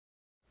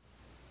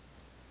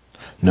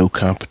No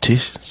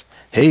competitions.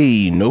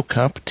 Hey, no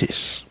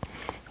competition.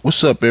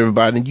 What's up,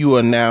 everybody? You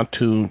are now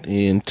tuned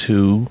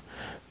into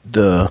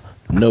the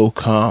No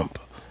Comp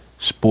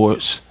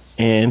Sports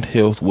and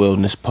Health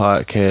Wellness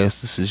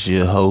Podcast. This is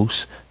your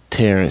host,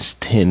 Terrence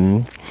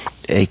Tennant,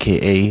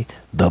 aka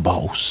The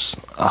Boss,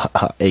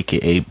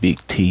 aka Big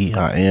T.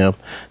 I am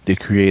the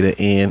creator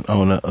and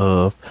owner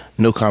of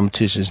No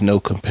Competitions, No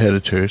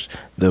Competitors,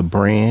 the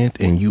brand,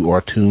 and you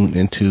are tuned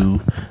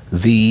into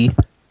the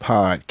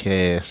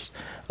podcast.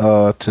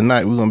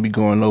 Tonight we're gonna be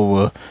going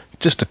over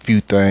just a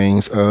few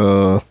things.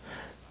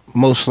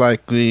 Most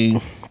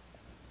likely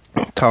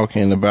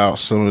talking about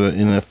some of the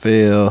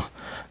NFL,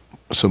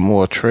 some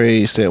more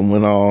trades that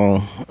went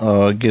on.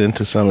 Get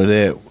into some of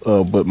that,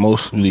 but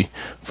mostly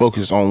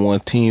focus on one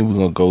team. We're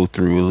gonna go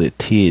through a little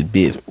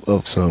tidbit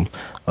of some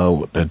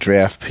the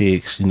draft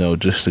picks.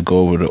 Just to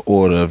go over the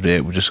order of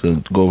that. We're just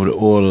gonna go over the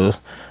order.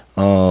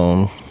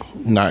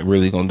 Not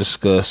really gonna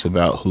discuss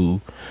about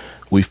who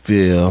we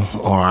feel,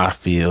 or I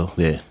feel,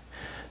 that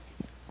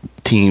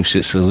teams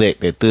should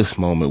select at this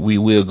moment. We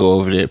will go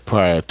over that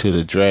prior to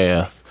the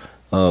draft,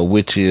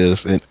 which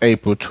is in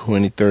April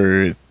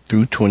 23rd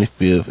through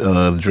 25th.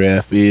 The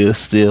draft is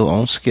still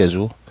on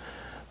schedule.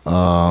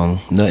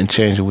 Nothing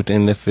changing with the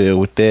NFL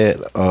with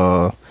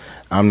that.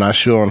 I'm not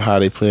sure on how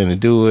they plan to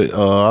do it.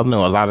 I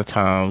know a lot of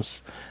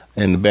times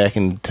in the back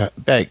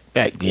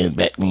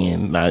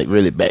then, not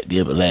really back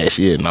then, but last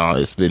year and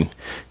all,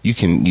 you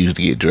can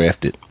usually get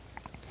drafted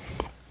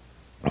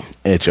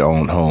at your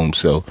own home,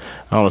 so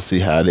I don't see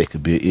how that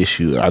could be an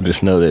issue. I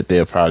just know that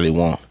they'll probably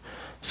want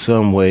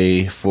some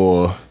way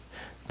for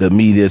the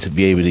media to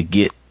be able to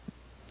get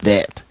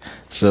that,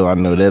 so I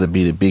know that'll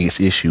be the biggest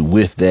issue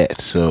with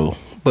that. So,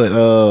 but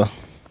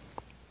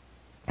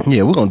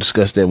yeah, we're gonna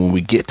discuss that when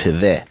we get to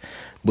that.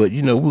 But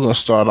we're gonna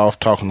start off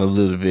talking a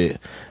little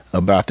bit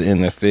about the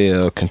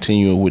NFL,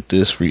 continuing with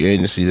this free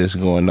agency that's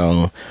going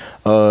on.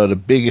 The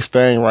biggest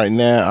thing right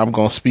now, I'm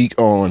gonna speak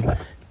on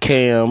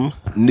Cam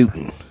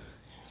Newton.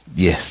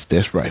 Yes,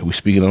 that's right. We're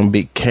speaking on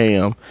Big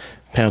Cam.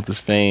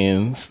 Panthers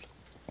fans,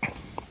 I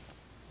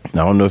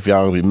don't know if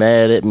y'all gonna be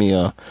mad at me,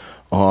 or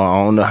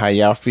I don't know how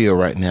y'all feel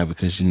right now,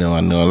 because I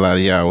know a lot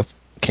of y'all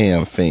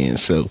Cam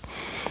fans. So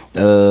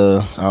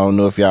I don't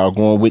know if y'all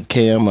going with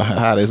Cam or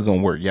how that's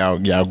gonna work. Y'all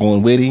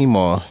going with him,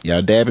 or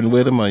y'all dabbing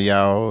with him, or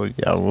y'all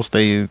gonna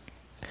stay. I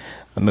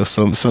know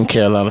some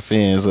Carolina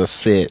fans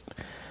upset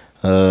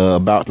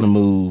about the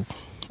move.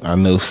 I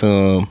know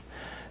some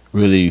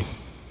really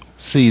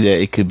see that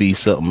it could be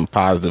something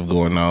positive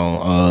going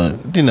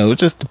on.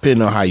 Just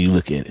depending on how you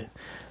look at it,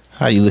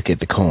 how you look at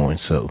the coin.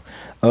 So,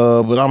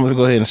 but I'm gonna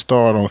go ahead and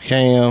start on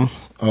Cam.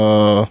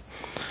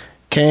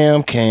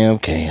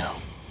 Cam.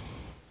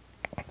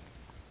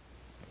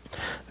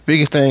 The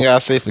biggest thing I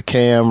say for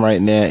Cam right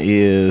now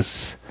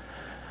is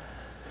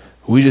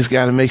we just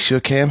got to make sure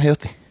Cam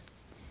healthy.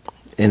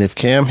 And if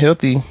Cam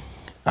healthy,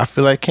 I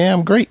feel like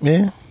Cam great,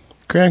 man.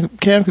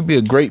 Cam could be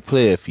a great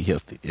player if he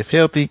healthy. If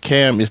healthy,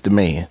 Cam is the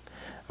man.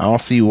 I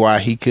don't see why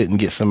he couldn't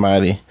get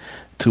somebody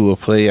to a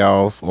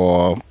playoff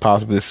or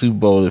possibly a Super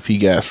Bowl if he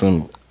got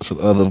some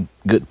other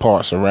good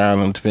parts around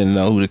him, depending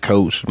on who the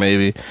coach,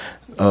 maybe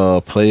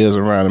players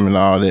around him and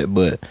all that.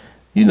 But,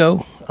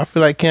 I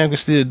feel like Cam can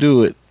still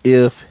do it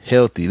if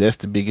healthy. That's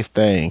the biggest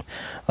thing.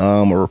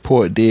 A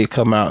report did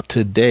come out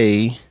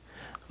today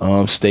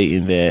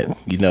stating that,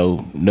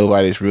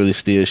 nobody's really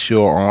still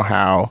sure on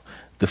how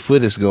the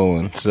foot is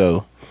going.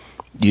 So,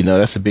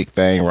 that's a big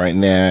thing right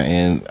now,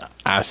 and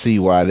I see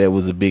why that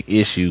was a big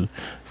issue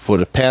for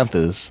the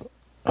Panthers,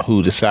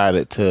 who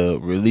decided to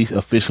release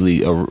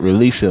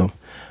him.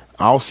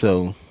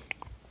 Also,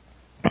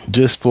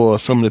 just for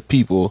some of the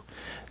people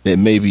that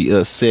may be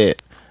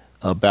upset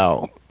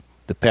about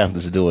the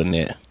Panthers doing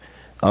that,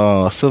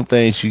 some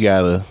things you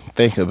gotta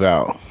think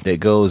about that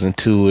goes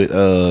into it.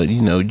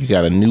 You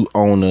got a new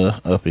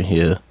owner up in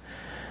here,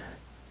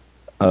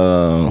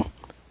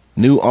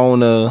 new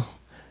owner,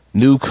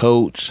 new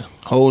coach,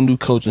 whole new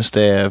coaching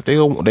staff. They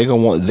gonna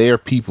want their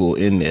people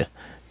in there,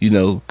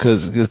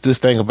 because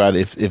just think about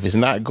it. If it's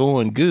not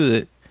going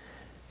good,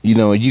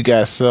 you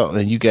got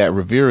something, you got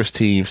Rivera's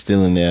team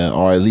still in there,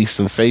 or at least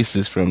some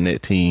faces from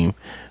that team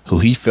who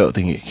he felt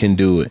can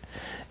do it,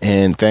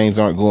 and things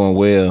aren't going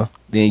well.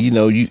 Then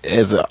you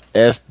as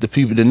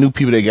the new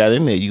people that got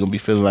in there, you're gonna be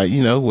feeling like,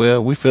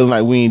 well, we feeling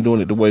like we ain't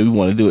doing it the way we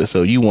want to do it.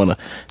 So you want to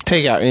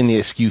take out any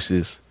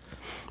excuses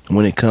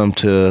when it comes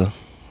to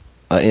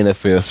an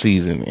NFL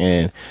season,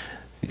 and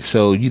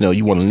so you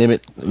want to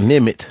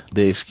limit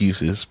the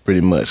excuses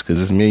pretty much,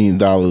 because it's $1 million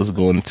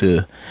going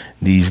into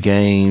these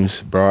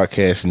games,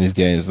 broadcasting these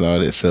games and all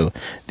that. So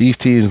these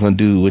teams gonna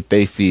do what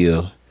they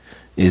feel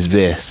is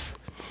best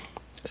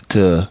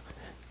to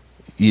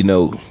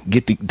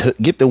get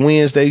the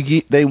wins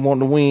they want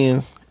to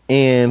win,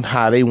 and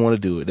how they want to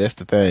do it. That's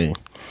the thing.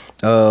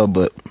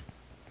 But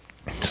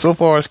so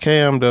far as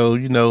Cam though,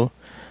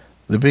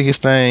 the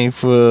biggest thing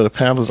for the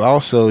Panthers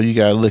also, you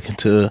got to look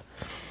into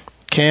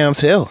Cam's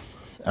health.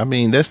 I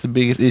mean, that's the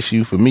biggest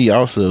issue for me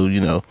also.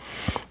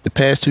 The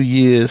past 2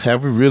 years,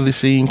 have we really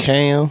seen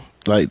Cam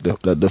like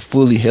the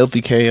fully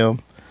healthy Cam.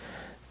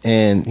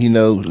 And you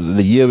know,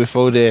 the year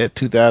before that,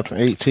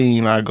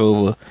 2018, I go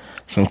over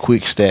some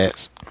quick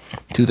stats.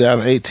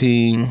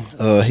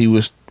 2018, he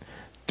was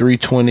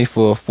 320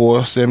 for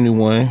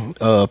 471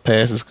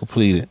 passes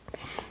completed,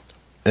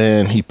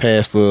 and he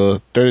passed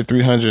for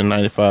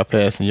 3,395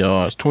 passing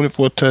yards,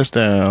 24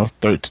 touchdowns,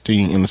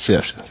 13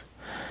 interceptions.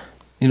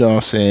 You know what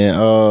I'm saying?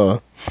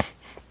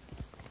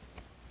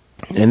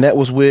 And that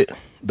was with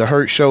the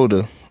hurt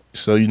shoulder.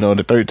 So, you know,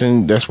 the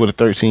 13, that's where the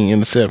 13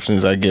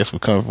 interceptions, I guess,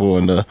 would come for.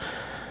 And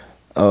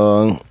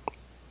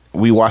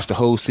we watched the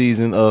whole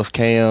season of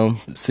Cam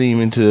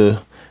seeming to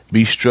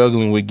be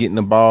struggling with getting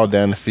the ball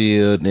down the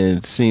field, and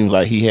it seems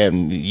like he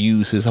hadn't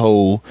used his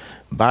whole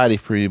body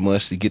pretty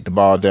much to get the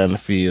ball down the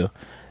field,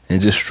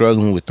 and just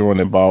struggling with throwing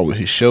the ball with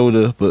his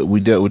shoulder. But we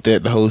dealt with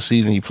that the whole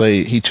season.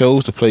 He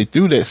chose to play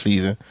through that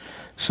season.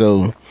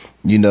 So,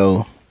 you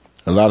know,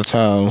 a lot of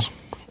times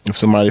if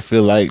somebody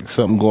feel like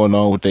something going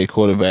on with their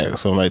quarterback or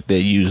something like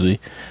that,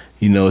 usually,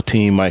 you know, a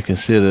team might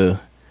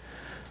consider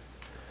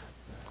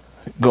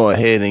going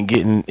ahead and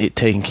getting it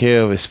taken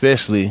care of,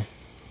 especially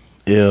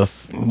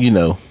if, you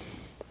know,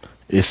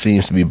 it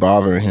seems to be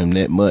bothering him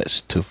that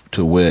much to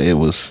where it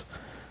was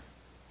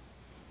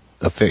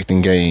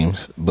affecting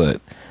games.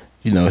 But,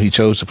 you know, he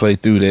chose to play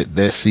through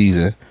that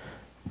season.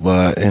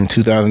 But in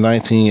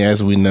 2019,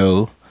 as we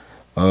know,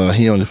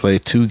 he only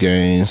played 2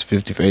 games,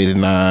 50 for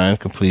 89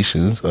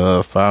 completions,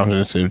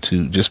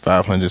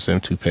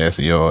 572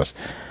 passing yards.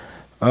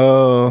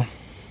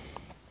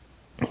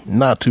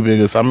 Not too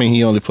big. I mean,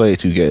 he only played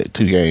two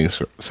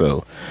games,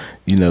 so,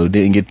 you know,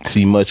 didn't get to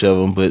see much of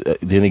him. But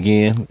then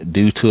again,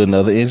 due to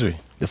another injury,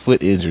 the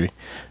foot injury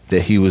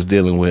that he was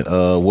dealing with,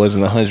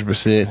 wasn't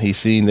 100%. He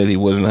seen that he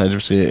wasn't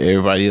 100%.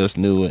 Everybody else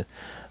knew it.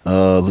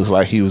 Looks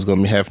like he was going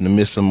to be having to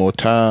miss some more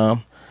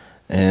time.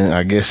 And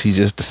I guess he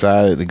just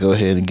decided to go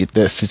ahead and get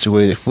that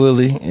situated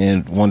fully,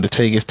 and wanted to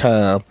take his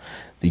time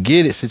to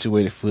get it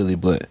situated fully.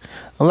 But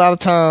a lot of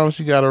times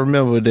you got to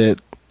remember that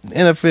the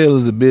NFL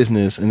is a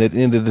business, and at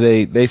the end of the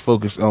day, they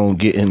focus on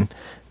getting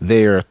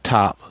their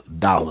top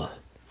dollar.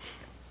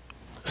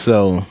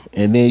 So,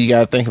 and then you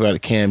got to think about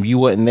it, Cam. You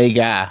wasn't their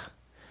guy.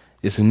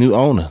 It's a new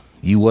owner.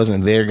 You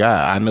wasn't their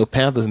guy. I know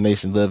Panthers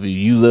Nation love you.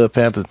 You love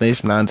Panthers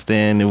Nation. I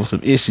understand there was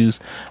some issues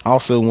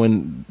also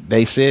when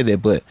they said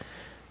that, but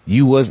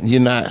you're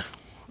not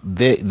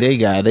their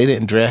guy. They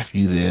didn't draft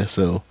you there,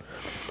 so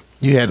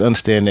you had to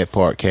understand that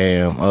part,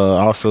 Cam.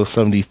 Also,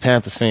 some of these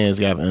Panthers fans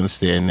got to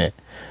understand that.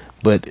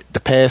 But the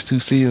past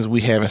 2 seasons,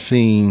 we haven't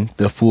seen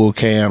the full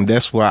Cam.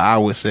 That's why I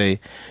would say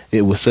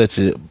it was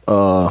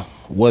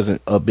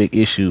wasn't a big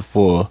issue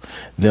for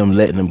them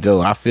letting him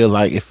go. I feel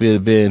like if it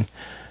had been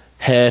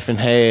half and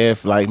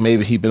half, like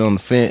maybe he'd been on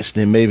the fence,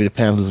 then maybe the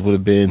Panthers would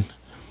have been,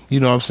 you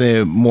know what I'm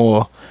saying,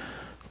 more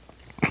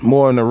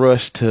in a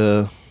rush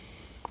to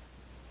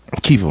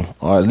keep him,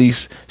 or at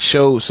least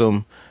showed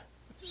some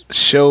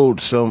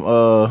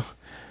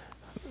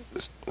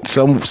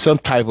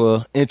type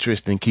of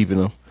interest in keeping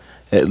him,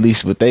 at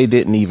least. But they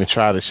didn't even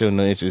try to show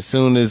no interest. As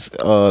soon as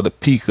the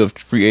peak of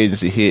free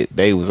agency hit,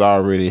 they was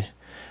already,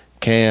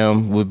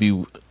 Cam would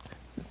be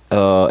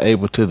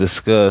able to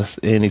discuss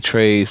any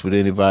trades with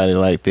anybody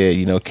like that.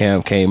 You know,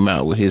 Cam came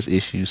out with his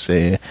issues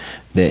saying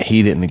that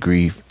he didn't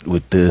agree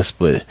with this,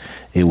 but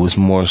it was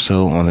more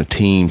so on the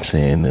team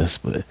saying this.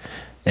 But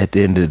at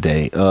the end of the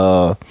day,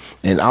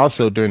 and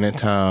also during that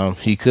time,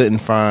 they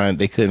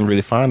couldn't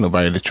really find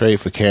nobody to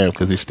trade for Cam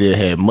because they still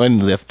had money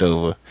left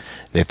over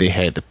that they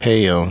had to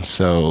pay him.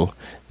 So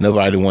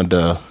nobody wanted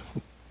to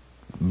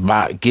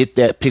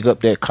pick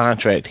up that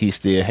contract he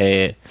still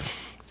had,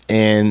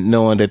 and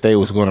knowing that they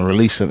was going to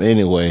release him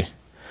anyway.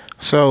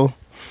 So,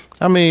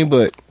 I mean,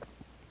 but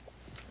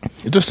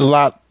just a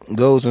lot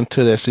goes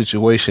into that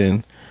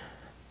situation,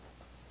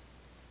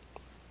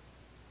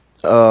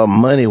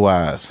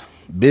 money-wise,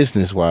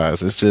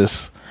 business-wise. It's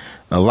just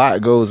a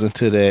lot goes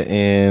into that,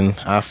 and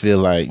I feel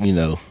like, you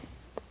know,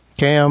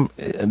 Cam,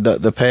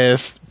 the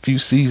past few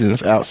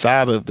seasons,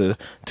 outside of the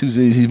 2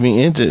 seasons he's been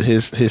injured,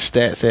 his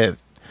stats have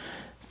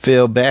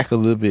fell back a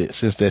little bit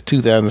since that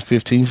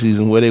 2015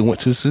 season where they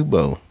went to the Super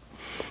Bowl.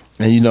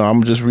 And, you know, I'm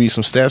going to just read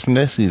some stats from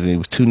that season. It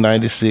was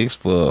 296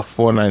 for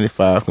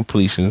 495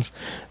 completions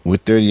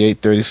with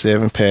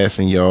 37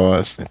 passing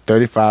yards,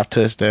 35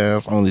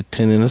 touchdowns, only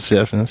 10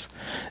 interceptions,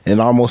 and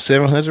almost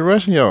 700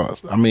 rushing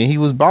yards. I mean, he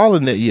was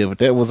balling that year, but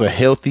that was a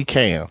healthy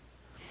Cam.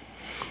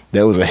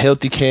 That was a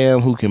healthy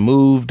Cam who can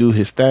move, do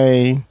his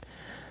thing.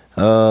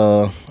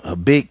 A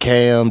big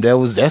Cam. That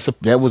was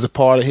a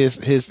part of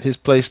his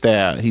play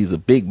style. He's a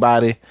big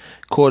body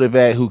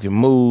quarterback who can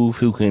move,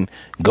 who can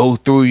go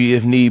through you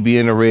if need be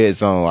in the red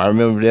zone. I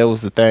remember that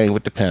was the thing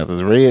with the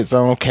Panthers. Red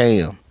zone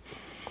Cam.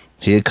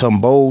 He'd come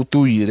bold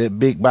through you, that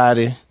big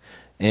body.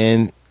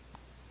 And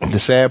the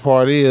sad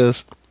part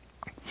is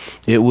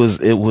it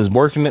was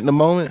working at the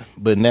moment,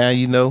 but now,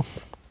 you know,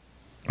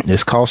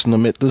 it's costing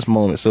him at this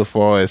moment so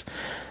far as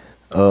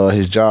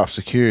his job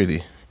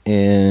security.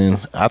 And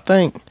I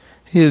think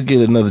he'll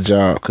get another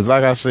job because,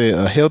 like I said,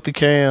 a healthy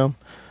Cam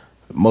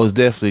most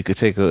definitely could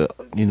take a,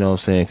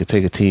 could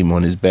take a team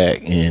on his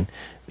back and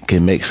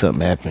can make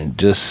something happen.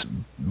 Just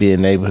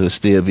being able to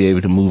still be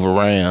able to move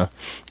around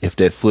if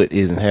that foot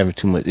isn't having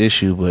too much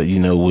issue. But, we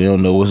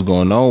don't know what's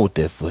going on with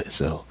that foot.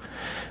 So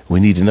we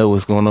need to know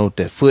what's going on with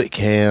that foot,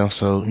 Cam.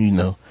 So,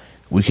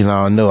 we can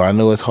all know. I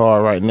know it's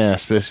hard right now,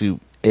 especially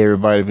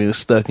everybody being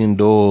stuck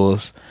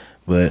indoors.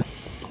 But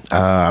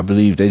I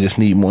believe they just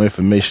need more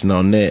information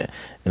on that.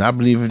 And I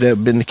believe if that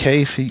had been the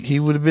case, he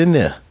would have been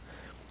there.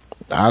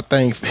 I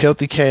think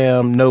healthy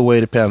Cam, no way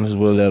the Panthers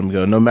will let him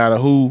go, no matter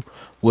who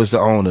was the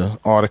owner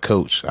or the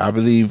coach. I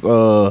believe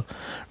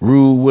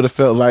Rule would have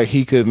felt like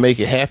he could make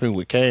it happen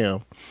with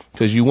Cam,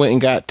 because you went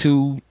and got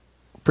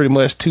pretty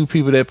much two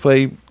people that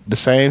play the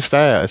same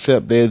style,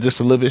 except they're just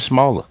a little bit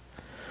smaller.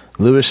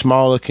 A little bit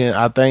smaller.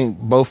 I think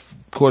both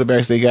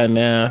quarterbacks they got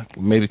now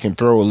maybe can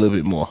throw a little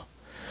bit more.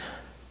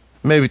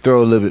 Maybe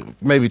throw it a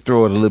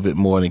little bit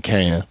more than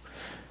Cam.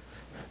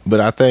 But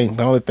I think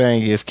the only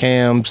thing is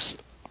Cam's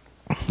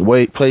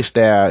play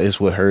style is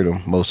what hurt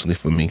him mostly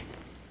for me.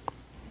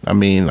 I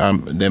mean,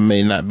 that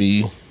may not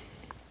be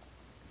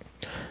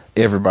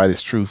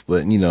everybody's truth,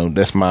 but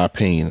that's my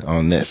opinion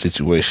on that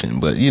situation.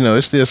 But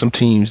there's still some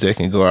teams that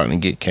can go out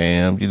and get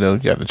Cam. You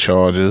got the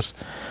Chargers.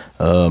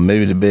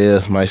 Maybe the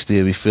Bears might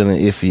still be feeling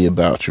iffy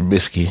about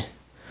Trubisky.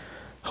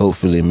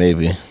 Hopefully,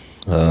 maybe.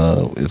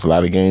 There's a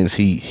lot of games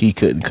he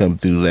couldn't come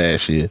through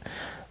last year.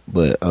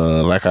 But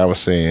like I was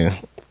saying,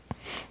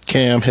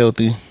 Cam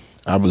healthy,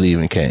 I believe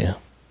in Cam.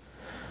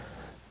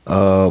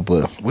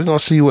 But we're gonna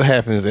see what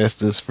happens as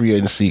this free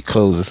agency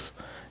comes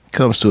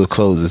to a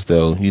closes.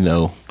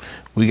 Though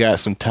we got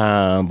some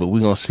time, but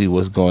we're gonna see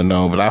what's going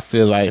on. But I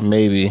feel like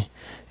maybe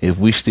if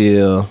we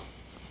still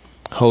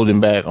holding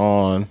back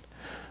on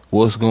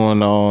what's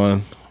going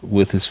on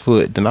with his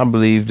foot, then I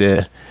believe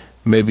that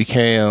maybe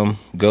Cam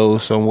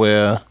goes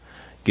somewhere,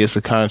 gets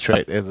a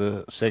contract as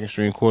a second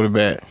string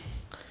quarterback.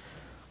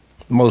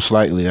 Most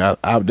likely,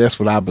 that's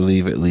what I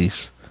believe at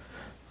least.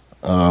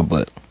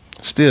 But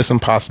still some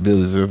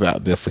possibilities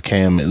out there for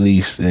Cam at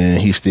least, and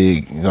he's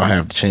still gonna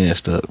have the chance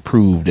to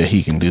prove that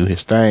he can do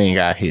his thing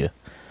out here.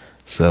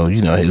 So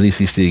at least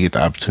he still get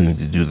the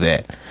opportunity to do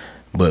that.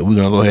 But we're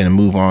gonna go ahead and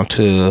move on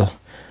to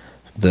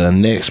the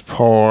next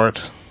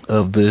part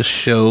of this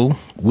show,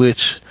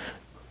 which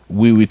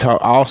we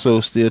also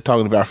still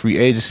talking about free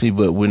agency,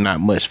 but we're not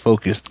much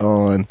focused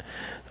on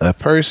a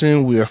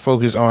person. We are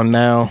focused on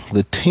now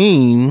the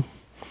team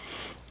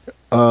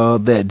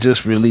that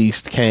just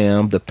released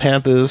Cam, the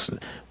Panthers.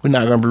 We're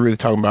not going to be really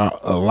talking about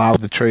a lot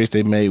of the trades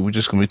they made. We're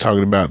just going to be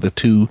talking about the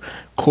two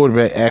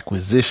quarterback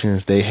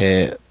acquisitions they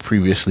had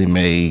previously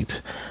made.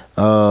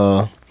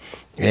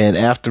 And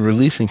after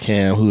releasing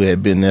Cam, who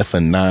had been there for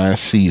 9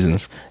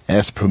 seasons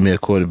as a premier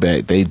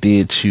quarterback, they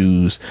did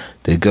choose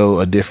to go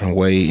a different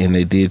way, and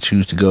they did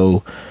choose to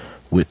go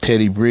with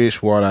Teddy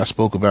Bridgewater. I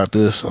spoke about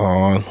this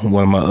on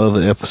one of my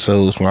other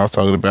episodes when I was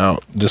talking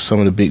about just some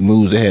of the big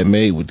moves they had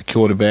made with the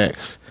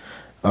quarterbacks.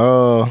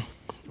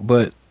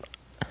 But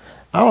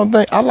I don't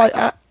think I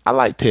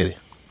like Teddy.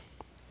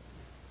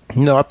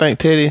 I think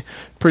Teddy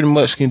pretty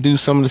much can do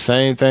some of the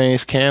same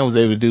things Cam was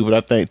able to do, but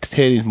I think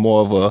Teddy's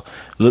more of a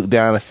look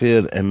down the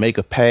field and make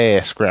a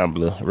pass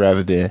scrambler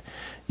rather than,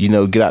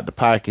 get out the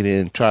pocket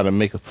and try to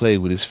make a play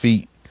with his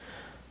feet.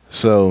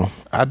 So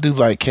I do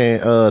like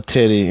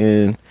Teddy,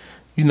 and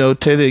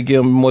Teddy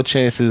give him more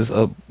chances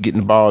of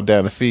getting the ball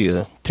down the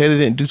field. Teddy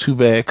didn't do too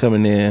bad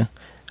coming in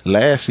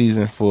last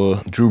season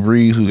for Drew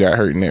Brees, who got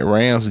hurt in that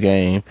Rams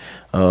game.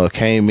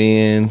 Came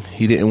in,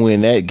 he didn't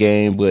win that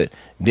game, but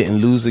didn't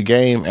lose the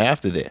game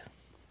after that.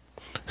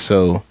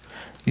 So,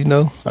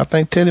 I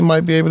think Teddy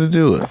might be able to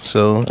do it.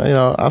 So,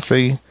 I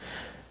say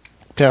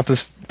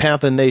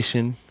Panther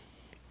Nation,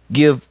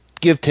 give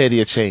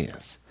Teddy a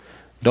chance.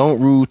 Don't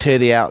rule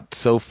Teddy out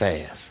so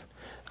fast.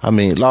 I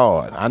mean,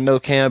 Lord, I know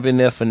Cam been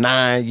there for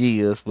 9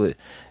 years, but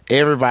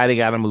everybody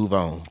got to move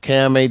on.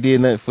 Cam ain't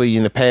did nothing for you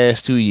in the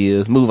past 2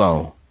 years. Move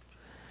on.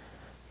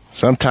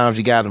 Sometimes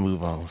you got to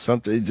move on.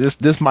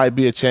 This might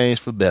be a change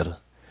for better.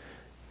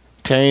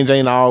 Change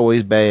ain't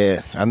always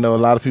bad. I know a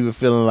lot of people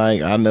feeling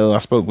like, I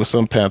spoke with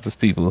some Panthers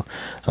people,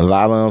 a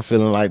lot of them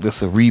feeling like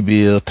this a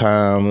rebuild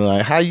time.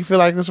 Like, how you feel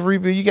like this a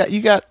rebuild?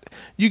 You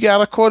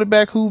got a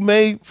quarterback who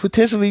may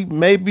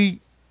be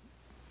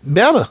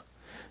better,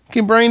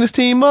 can bring this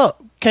team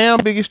up.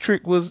 Cam's biggest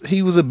trick was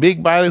he was a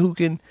big body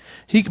Cam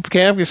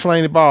can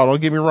sling the ball,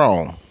 don't get me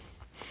wrong.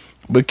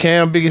 But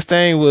Cam's biggest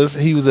thing was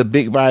he was a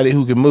big body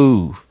who can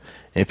move.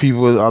 And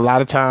people, a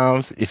lot of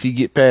times, if he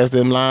get past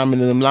them linemen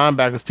and them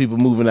linebackers, people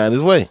moving out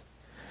his way.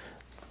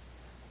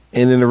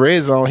 And in the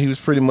red zone, he was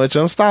pretty much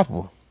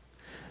unstoppable.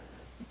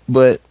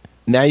 But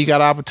now you got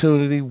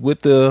opportunity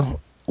with the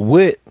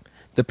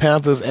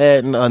Panthers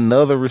adding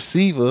another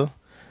receiver.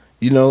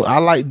 I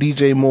like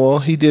DJ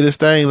Moore. He did his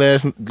thing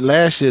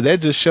last year.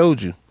 That just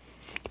showed you.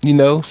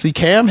 See,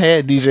 Cam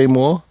had DJ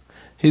Moore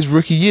his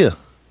rookie year.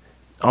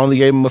 Only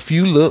gave him a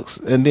few looks,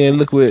 and then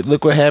look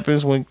what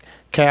happens when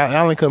Kyle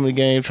Allen come in the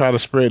game, try to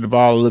spread the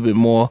ball a little bit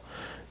more.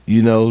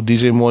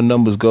 DJ Moore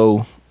numbers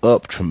go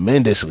up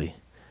tremendously.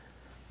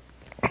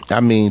 I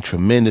mean,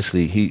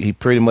 tremendously. He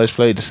pretty much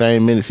played the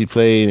same minutes he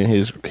played in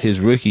his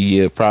rookie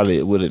year,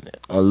 probably with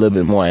a little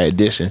bit more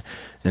addition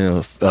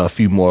and a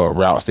few more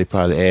routes they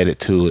probably added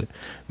to it.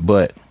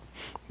 But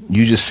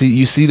you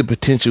see the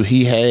potential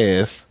he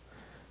has,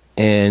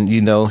 and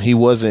he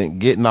wasn't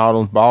getting all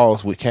those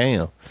balls with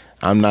Cam.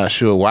 I'm not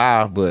sure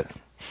why, but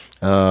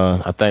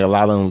I think a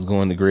lot of them was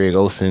going to Greg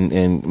Olsen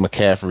and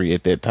McCaffrey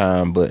at that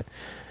time. But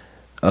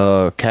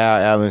Kyle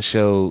Allen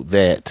showed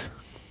that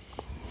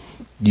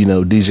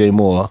DJ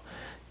Moore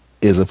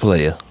is a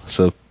player.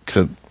 So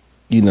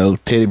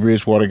Teddy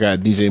Bridgewater got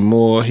DJ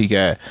Moore. He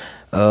got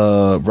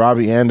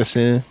Robbie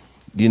Anderson.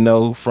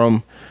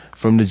 From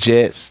the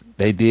Jets,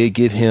 they did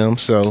get him.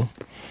 So.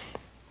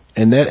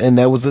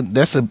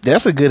 That's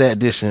a good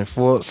addition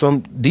for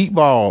some deep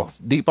ball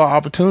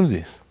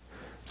opportunities.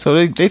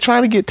 So they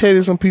trying to get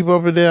Teddy some people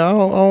over there. I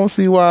don't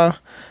see why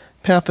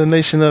Panther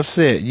Nation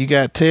upset. You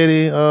got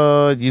Teddy.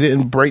 You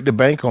didn't break the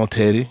bank on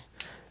Teddy.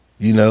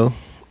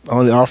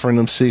 Only offering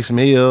them $60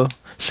 million.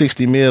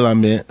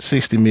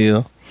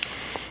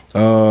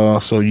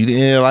 So you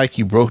didn't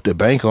you broke the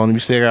bank on him. You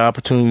still got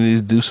opportunities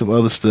to do some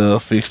other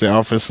stuff, fix the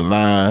offensive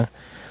line.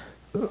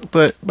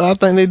 But I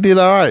think they did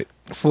all right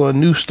for a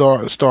new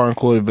starting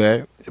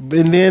quarterback.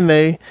 And then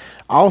they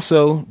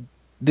also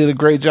did a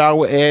great job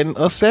with adding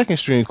a second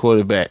string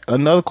quarterback,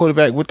 another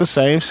quarterback with the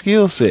same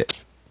skill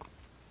sets.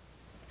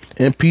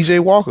 And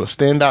PJ Walker,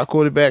 standout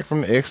quarterback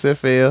from the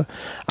XFL.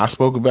 I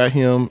spoke about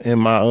him in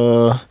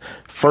my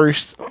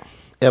first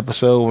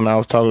episode when I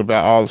was talking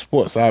about all the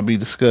sports I'll be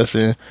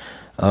discussing.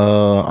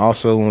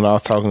 Also when I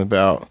was talking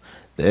about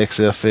the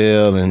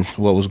XFL and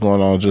what was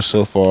going on just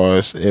so far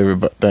as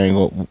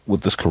everything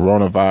with this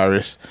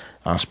coronavirus.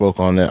 I spoke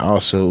on that.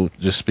 Also,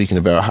 just speaking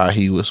about how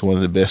he was one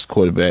of the best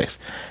quarterbacks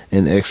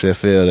in the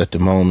XFL at the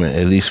moment,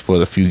 at least for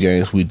the few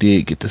games we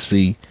did get to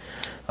see.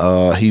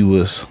 He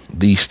was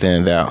the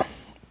standout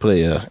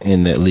player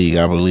in that league,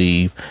 I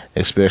believe,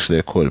 especially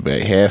at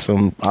quarterback. He had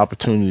some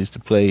opportunities to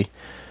play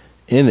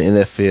in the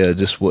NFL,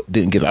 just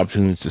didn't get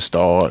opportunities to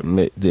start,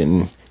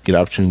 didn't get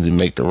opportunity to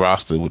make the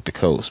roster with the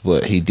Colts,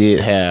 but he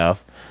did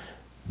have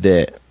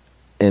that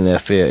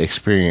NFL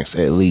experience.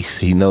 At least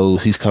he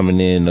knows he's coming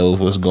in, knows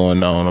what's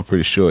going on. I'm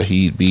pretty sure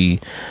he'd be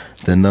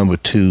the number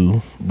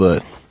 2,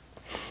 but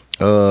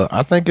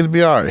I think it'll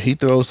be all right. He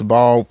throws the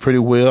ball pretty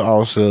well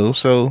also.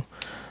 So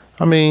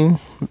I mean,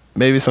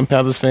 maybe some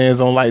Panthers fans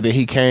don't like that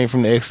he came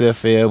from the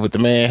XFL, but the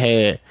man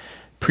had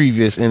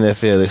previous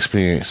NFL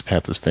experience,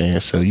 Panthers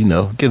fans. So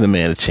give the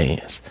man a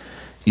chance.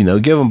 Give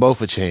them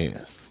both a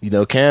chance.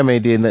 Cam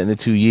ain't did nothing in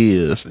 2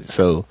 years,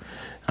 so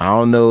I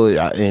don't know,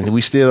 and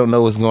we still don't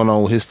know what's going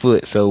on with his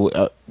foot.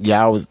 So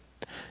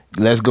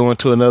let's go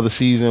into another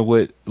season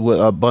with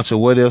a bunch of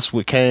what ifs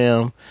with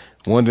Cam,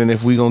 wondering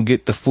if we gonna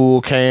get the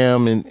full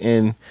Cam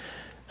and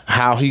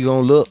how he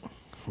gonna look,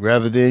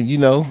 rather than you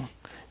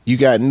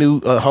got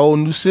a whole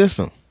new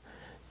system.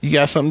 You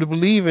got something to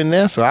believe in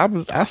there,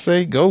 so I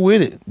say go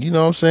with it. You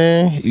know what I'm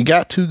saying? You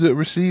got 2 good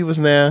receivers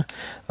now.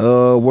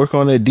 Work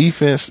on their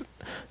defense.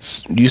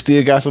 You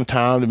still got some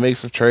time to make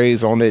some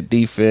trades on that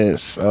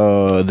defense.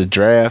 The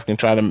draft can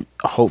try to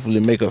hopefully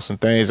make up some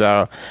things.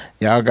 Y'all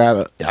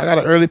got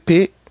an early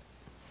pick,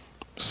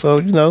 so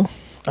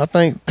I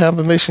think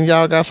Panther Nation,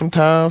 y'all got some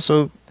time.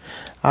 So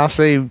I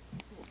say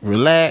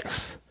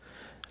relax,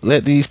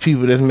 let these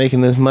people that's making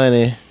this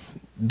money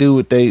do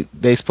what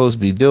they supposed to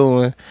be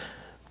doing.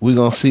 We're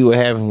gonna see what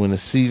happens when the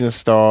season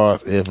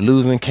starts. If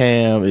losing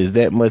Cam is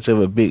that much of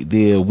a big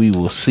deal, we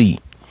will see.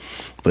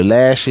 But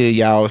last year,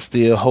 y'all was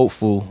still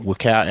hopeful with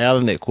Kyle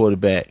Allen at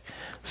quarterback.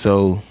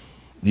 So,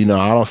 I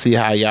don't see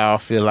how y'all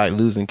feel like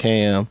losing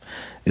Cam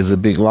is a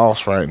big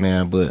loss right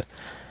now. But,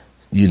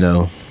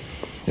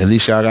 at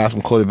least y'all got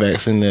some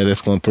quarterbacks in there that's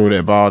going to throw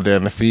that ball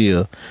down the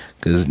field.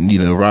 Because,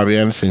 Robbie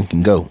Anderson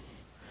can go.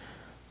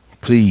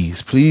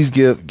 Please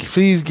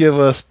give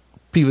us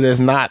people that's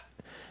not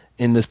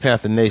in this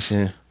Panther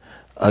Nation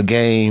a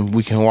game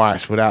we can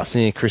watch without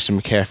seeing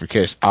Christian McCaffrey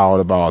catch all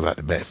the balls out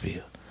the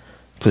backfield.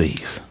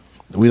 Please.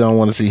 We don't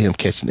want to see him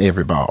catching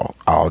every ball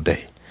all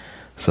day.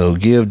 So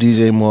give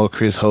DJ Moore,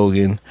 Chris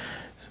Hogan,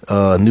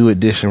 new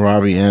addition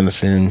Robbie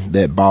Anderson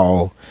that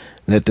ball.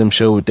 Let them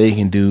show what they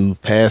can do.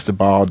 Pass the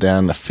ball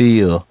down the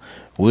field.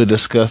 We'll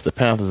discuss the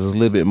Panthers a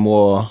little bit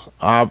more.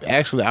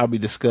 I'll be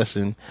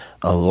discussing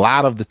a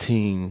lot of the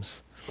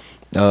teams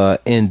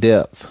in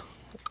depth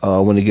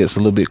when it gets a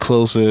little bit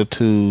closer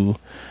to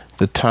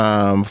the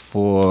time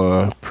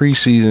for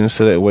preseason,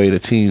 so that way the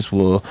teams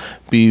will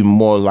be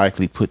more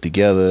likely put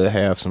together,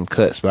 have some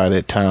cuts by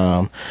that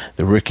time,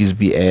 the rookies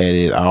be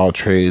added, all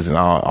trades and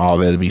all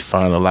that'll be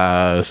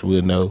finalized.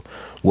 We'll know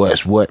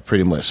what's what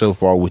pretty much so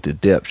far with the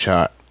depth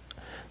chart.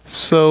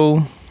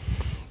 So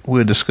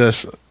we'll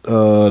discuss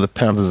the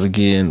Panthers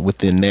again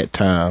within that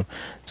time.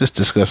 Just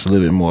discuss a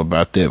little bit more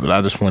about that, but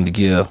I just wanted to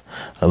give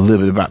a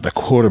little bit about the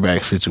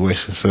quarterback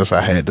situation since I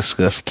had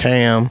discussed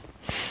Cam.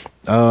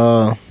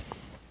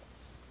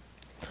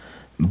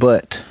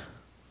 But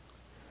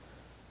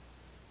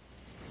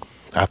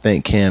I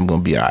think Cam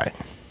gonna be all right.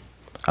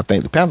 I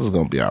think the Panthers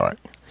gonna be all right.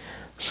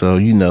 So,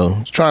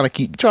 trying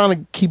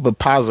to keep a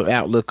positive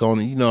outlook on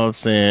it, you know what I'm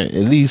saying?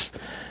 At least,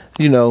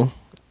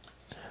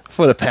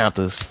 for the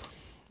Panthers.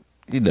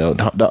 They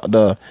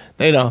the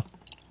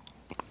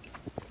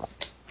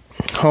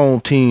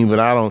home team, but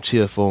I don't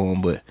cheer for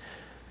them. But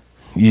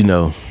I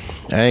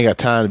ain't got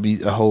time to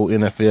be a whole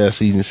NFL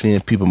season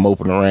seeing people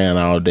moping around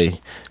all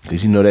day,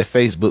 because that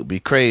Facebook be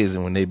crazy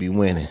when they be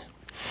winning.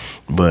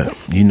 But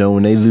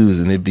when they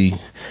losing, it be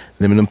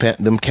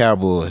them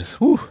Cowboys.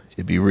 Whew,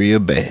 it be real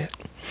bad.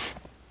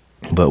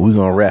 But we're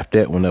gonna wrap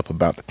that one up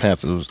about the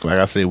Panthers. Like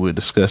I said, we'll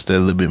discuss that a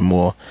little bit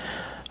more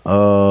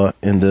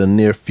in the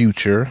near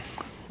future.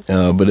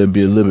 But it'll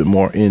be a little bit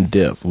more in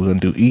depth. We're gonna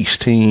do each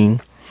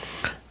team,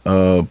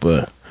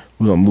 but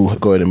we're gonna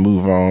go ahead and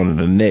move on to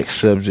the next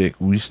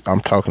subject. I'm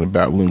talking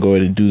about. We're gonna go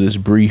ahead and do this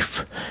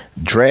brief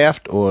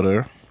draft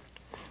order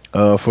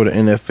for the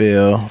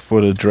NFL for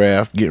the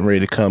draft getting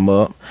ready to come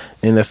up.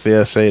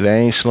 NFL say they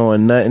ain't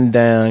slowing nothing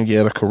down.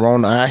 Yeah, the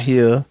corona out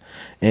here,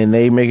 and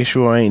they making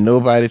sure ain't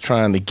nobody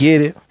trying to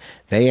get it.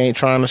 They ain't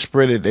trying to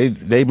spread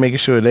it. They making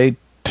sure they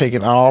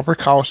taking all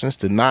precautions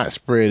to not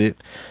spread it.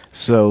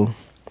 So.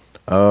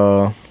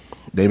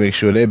 They make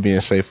sure they're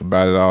being safe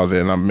about it all there,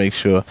 and I make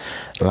sure,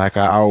 like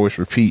I always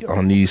repeat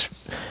on these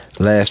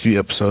last few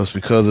episodes,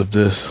 because of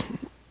this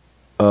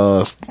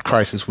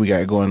crisis we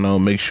got going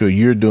on, make sure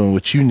you're doing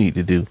what you need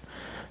to do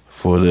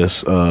for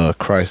this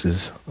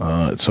crisis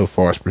so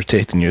far as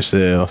protecting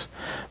yourselves.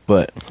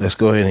 But let's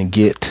go ahead and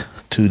get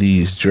to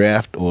these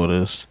draft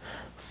orders.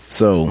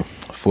 So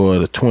for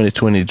the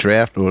 2020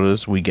 draft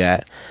orders, we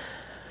got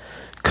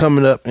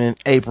coming up in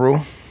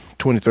April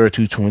 23rd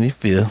to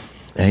 25th.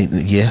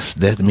 Yes,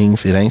 that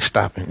means it ain't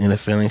stopping.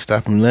 NFL ain't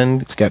stopping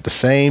nothing. It's got the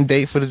same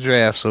date for the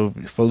draft, so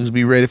folks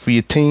be ready for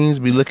your teams.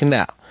 Be looking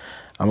out.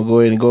 I'm going to go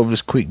ahead and go over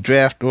this quick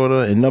draft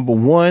order. And number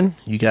 1,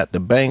 you got the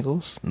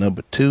Bengals.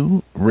 Number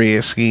 2,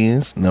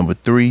 Redskins. Number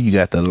 3, you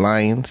got the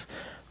Lions.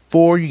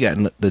 4, you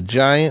got the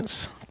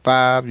Giants.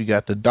 5, you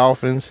got the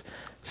Dolphins.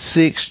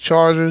 6,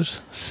 Chargers.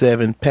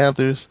 7,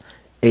 Panthers.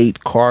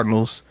 8,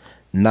 Cardinals.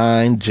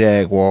 9,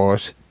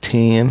 Jaguars.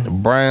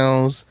 10,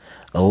 Browns.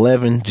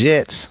 11,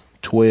 Jets.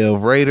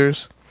 12,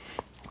 Raiders.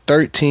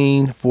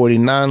 13,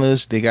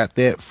 49ers. They got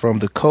that from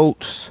the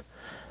Colts.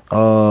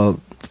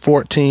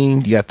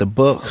 14, you got the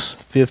Bucks.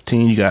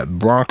 15, you got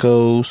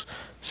Broncos.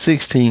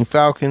 16,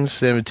 Falcons.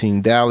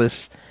 17,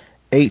 Dallas.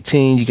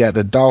 18, you got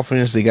the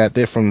Dolphins. They got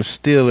that from the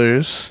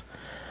Steelers.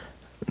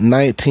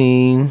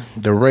 19,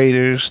 the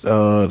Raiders.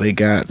 They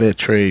got that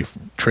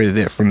traded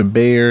that from the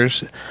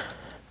Bears.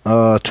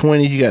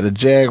 20, you got the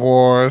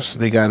Jaguars.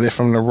 They got that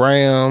from the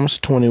Rams.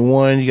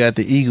 21, you got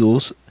the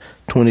Eagles.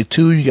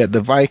 22, you got the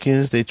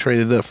Vikings. They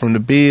traded up from the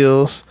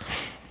Bills.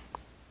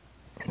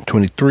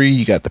 23,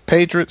 you got the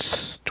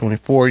Patriots.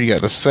 24, you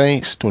got the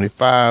Saints.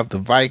 25, the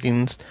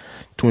Vikings.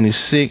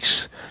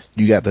 26,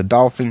 you got the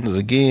Dolphins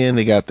again.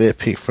 They got that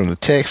pick from the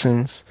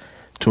Texans.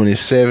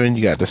 27,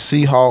 you got the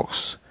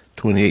Seahawks.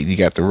 28, you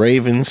got the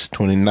Ravens.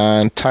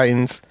 29,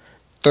 Titans.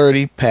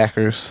 30,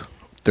 Packers.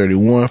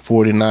 31,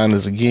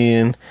 49ers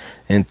again.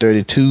 And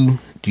 32,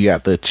 you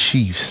got the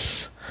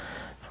Chiefs.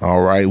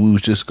 All right, I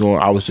was just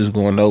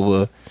going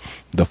over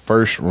the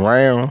first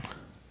round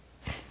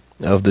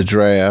of the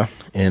draft,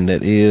 and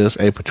that is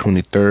April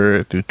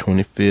 23rd through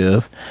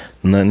 25th.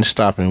 Nothing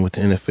stopping with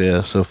the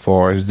NFL so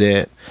far as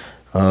that.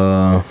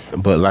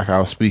 But like I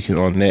was speaking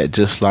on that,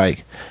 just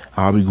like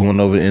I'll be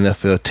going over the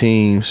NFL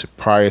teams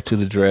prior to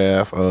the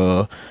draft,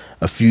 a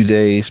few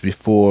days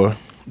before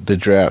the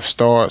draft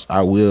starts,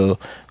 I will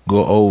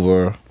go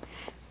over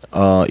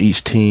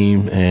each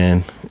team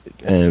and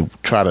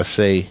try to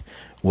say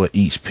what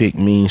each pick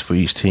means for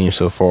each team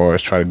so far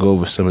as try to go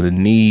over some of the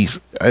needs.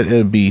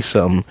 It'll be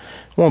something,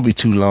 won't be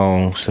too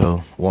long,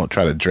 so won't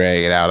try to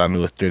drag it out. I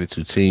know it's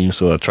 32 teams,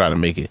 so I'll try to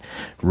make it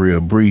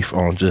real brief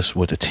on just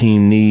what the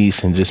team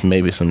needs and just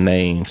maybe some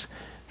names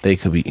they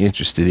could be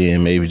interested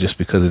in, maybe just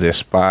because of their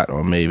spot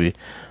or maybe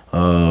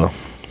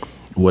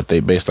what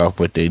they based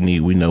off what they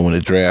need. We know when the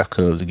draft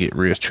comes, it get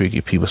real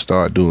tricky. People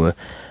start doing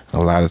a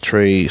lot of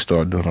trades,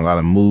 start doing a lot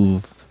of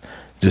moves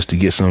just to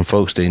get some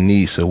folks they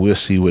need. So we'll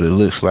see what it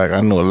looks like.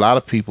 I know a lot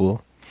of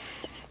people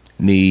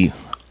need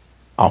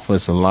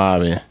offensive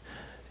linemen,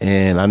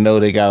 and I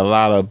know they got a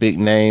lot of big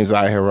names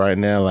out here right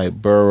now like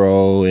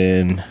Burrow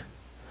and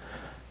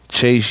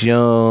Chase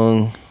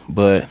Young,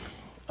 but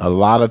a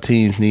lot of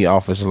teams need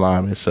offensive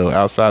linemen. So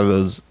outside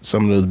of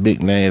some of those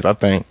big names, I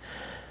think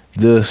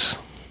this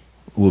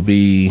will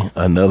be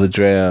another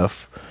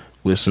draft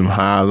with some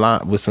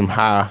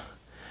high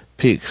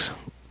picks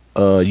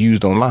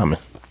used on linemen.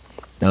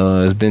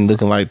 It's been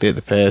looking like that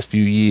the past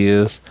few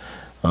years.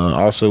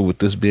 Also, with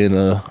this being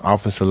an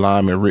offensive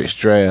lineman rich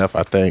draft,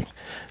 I think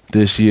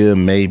this year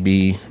may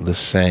be the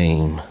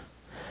same.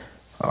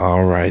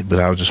 All right, but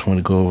I just want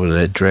to go over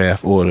that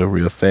draft order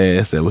real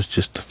fast. That was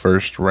just the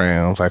first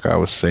round, like I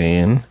was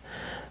saying.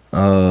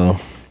 But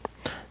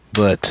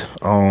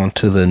on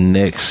to the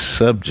next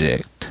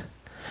subject,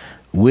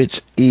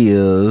 which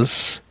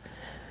is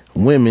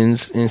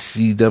women's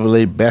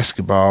NCAA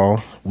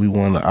basketball,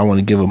 I want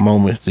to give a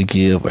moment to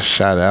give a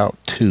shout out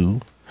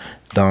to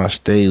Dawn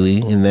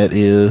Staley, and that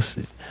is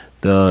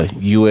the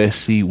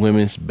USC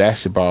women's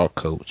basketball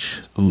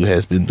coach who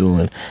has been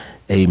doing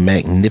a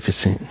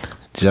magnificent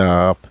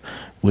job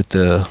with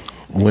the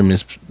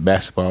women's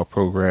basketball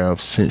program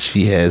since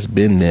she has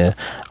been there.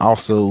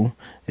 Also,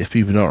 if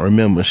people don't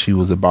remember, she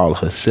was a baller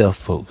herself,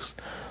 folks.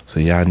 So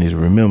y'all need to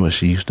remember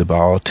she used to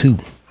ball too.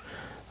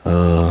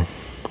 But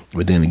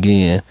then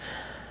again,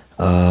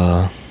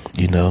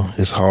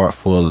 it's hard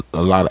for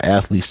a lot of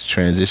athletes to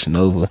transition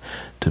over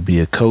to be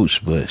a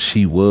coach, but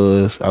she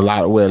was let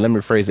me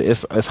rephrase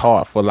it. It's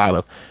hard for a lot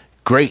of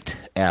great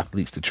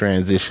athletes to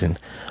transition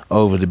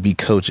over to be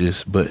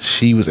coaches, but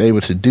she was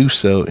able to do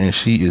so, and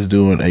she is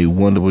doing a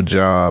wonderful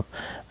job,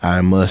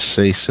 I must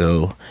say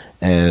so,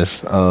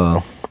 as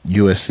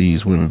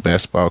USC's women's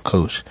basketball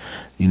coach.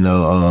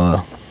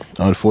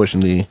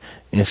 Unfortunately,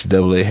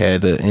 NCAA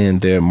had to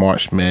end their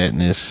March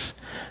Madness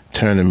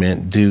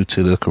tournament due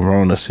to the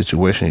corona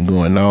situation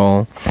going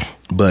on.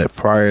 But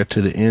prior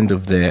to the end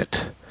of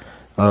that,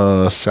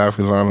 South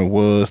Carolina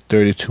was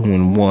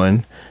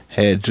 32-1,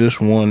 had just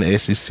won the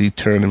SEC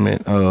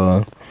tournament.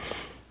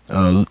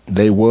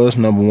 They was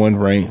number one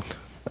ranked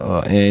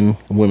in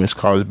women's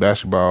college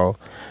basketball.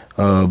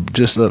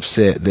 Just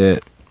upset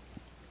that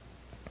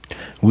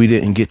we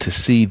didn't get to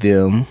see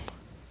them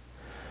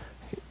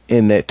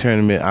in that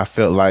tournament. I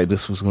felt like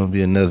this was going to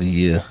be another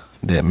year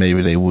that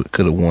maybe they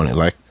could have won it,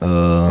 like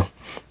in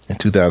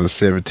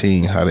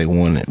 2017, how they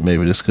won it.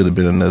 Maybe this could have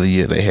been another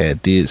year they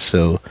did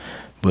so,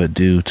 but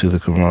due to the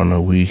corona,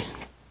 we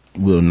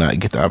will not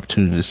get the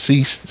opportunity to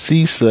see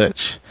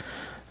such.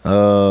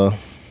 But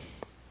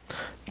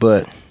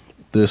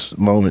this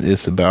moment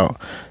is about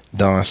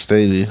Dawn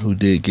Staley, who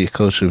did get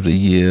Coach of the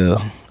Year.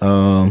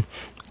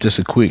 Just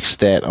a quick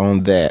stat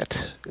on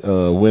that,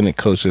 winning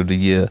Coach of the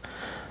Year.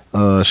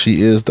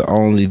 She is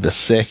the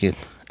second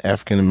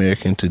African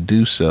American to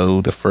do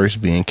so, the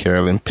first being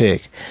Carolyn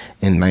Peck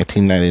in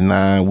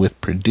 1999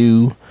 with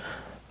Purdue.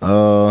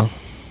 Outside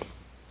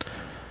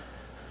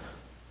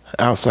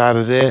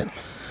of that,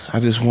 I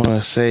just want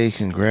to say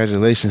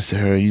congratulations to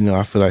her.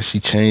 I feel like she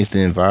changed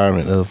the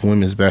environment of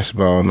women's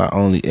basketball, not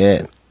only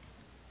at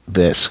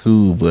that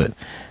school, but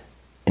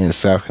in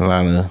South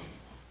Carolina,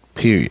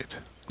 period.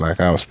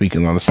 Like I was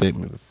speaking on a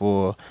segment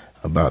before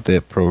about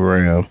that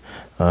program.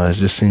 It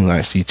just seemed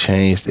like she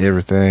changed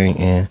everything,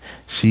 and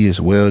she is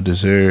well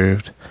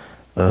deserved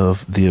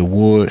of the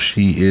award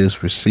she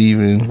is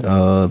receiving.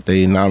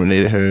 They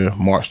nominated her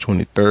March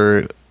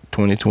 23rd,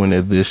 2020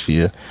 of this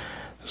year.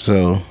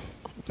 So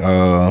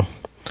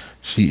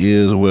she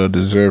is well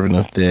deserving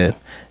of that,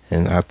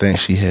 and I think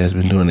she has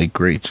been doing a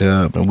great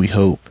job, and we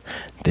hope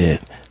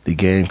that the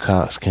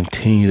Gamecocks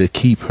continue to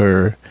keep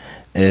her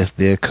as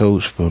their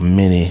coach for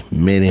many,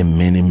 many,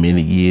 many,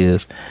 many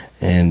years.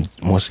 And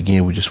once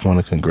again, we just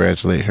want to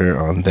congratulate her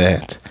on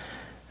that.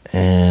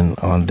 And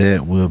on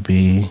that, we'll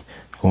be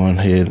going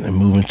ahead and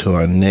moving to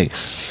our next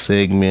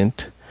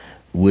segment,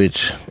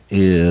 which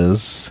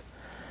is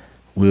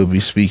we'll be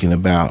speaking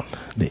about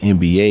the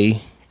NBA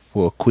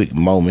for a quick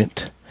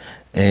moment.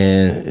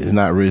 And it's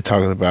not really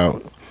talking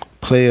about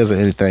players or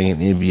anything in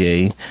the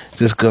NBA.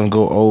 Just going to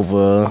go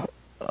over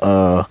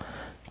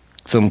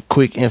some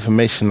quick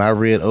information I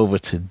read over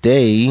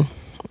today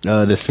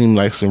that seemed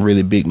like some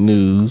really big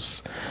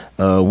news.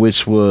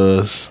 Which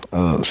was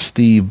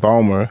Steve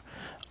Ballmer,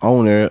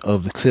 owner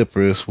of the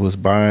Clippers, was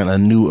buying a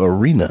new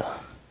arena.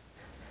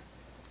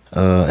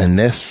 And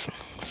that's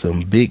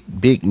some big,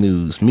 big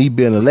news. Me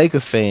being a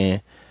Lakers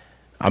fan,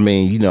 I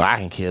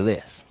can care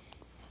less.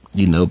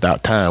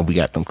 About time we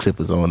got them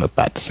Clippers on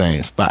about the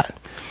same spot.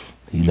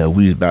 We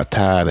was about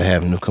tired of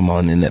having them come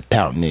on in that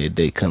pouting every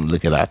day, come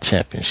look at our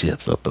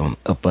championships up on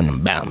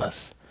them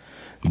banners.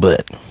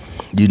 But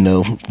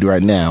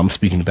right now I'm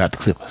speaking about the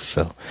Clippers,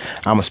 so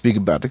I'm gonna speak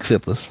about the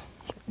Clippers.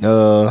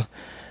 Owner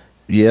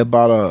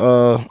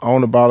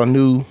bought a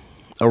new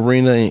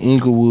arena in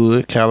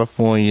Inglewood,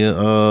 California,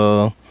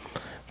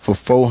 for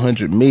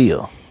 $400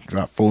 million.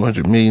 Dropped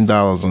 $400 million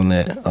on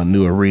that, a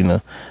new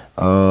arena.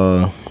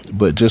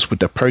 But just with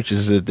the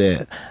purchase of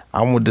that,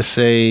 I want to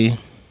say,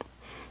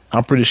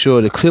 I'm pretty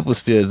sure the Clippers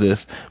feel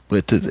this,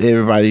 but to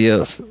everybody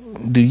else,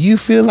 do you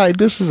feel like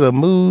this is a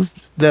move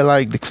that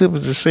like the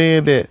Clippers are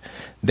saying that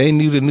they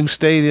need a new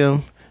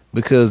stadium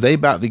because they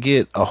about to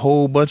get a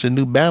whole bunch of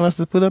new banners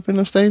to put up in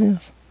them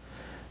stadiums?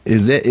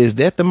 Is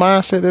that the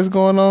mindset that's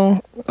going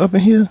on up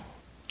in here?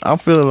 I'm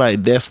feeling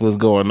like that's what's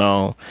going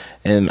on,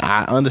 and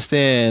I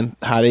understand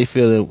how they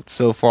feeling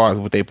so far as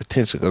with their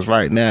potential, because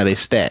right now they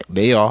stacked.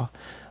 They are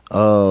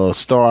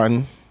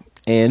starting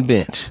and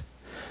bench.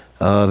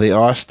 They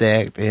are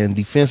stacked, and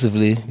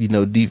defensively,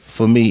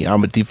 for me,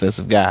 I'm a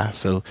defensive guy,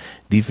 so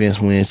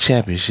defense wins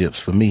championships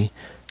for me.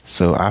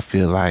 So I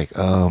feel like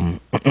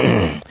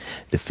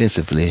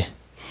defensively,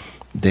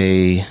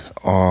 they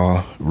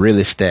are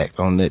really stacked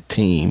on that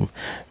team.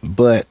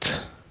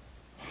 But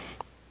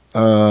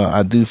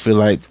I do feel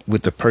like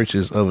with the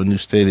purchase of a new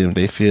stadium,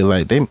 they feel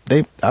like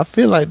I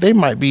feel like they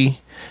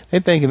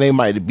thinking they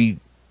might be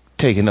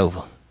taking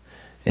over.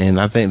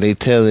 And I think they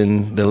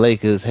telling the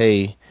Lakers,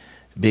 hey,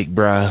 big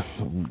bruh,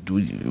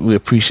 we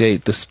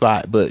appreciate the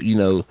spot, but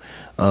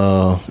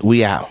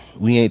we out.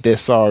 We ain't that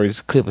sorry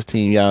Clippers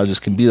team y'all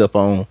just can beat up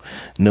on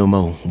no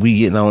more. We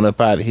getting on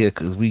up out of here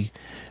because we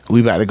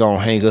about to go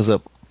and hang us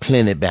up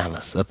plenty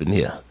balance up in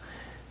here.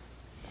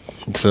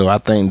 So I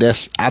think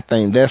that's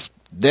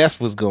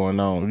what's going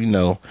on,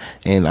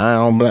 and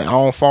I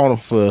don't fault them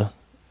for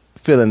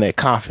feeling that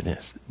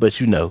confidence, but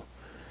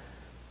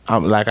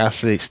I'm like I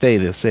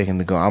stated a second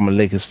ago, I'm a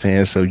Lakers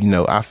fan, so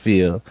I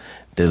feel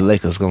the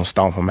Lakers gonna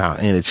stomp them out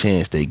any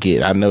chance they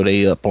get. I know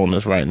they up on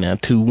us right now,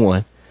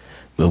 2-1,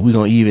 but we're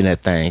gonna even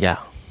that thing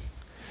out.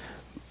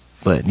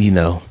 But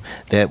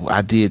that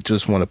I did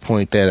just want to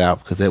point that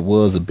out because that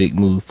was a big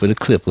move for the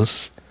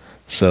Clippers.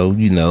 So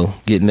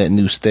getting that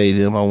new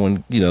stadium, I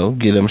want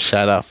give them a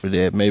shout out for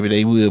that. Maybe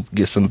they will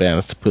get some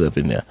balance to put up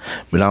in there,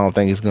 but I don't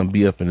think it's gonna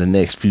be up in the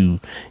next few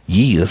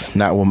years.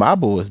 Not with my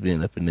boys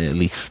being up in there, at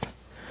least.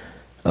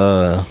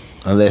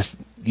 Unless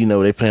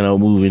they plan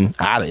on moving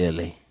out of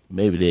LA.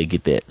 Maybe they'll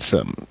get that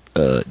something.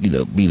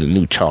 Be the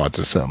new charge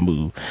or something.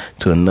 Move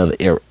to another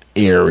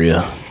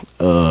area.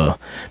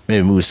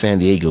 Maybe move to San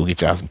Diego.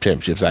 Get y'all some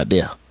championships out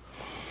there.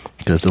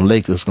 Because the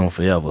Lakers gonna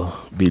forever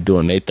be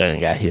doing their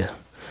thing out here.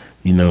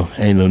 Ain't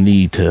no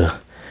need to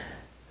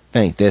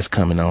think that's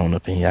coming on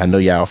up in here. I know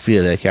y'all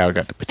feel like y'all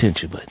got the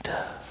potential, but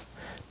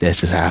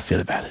that's just how I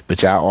feel about it.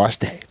 But y'all are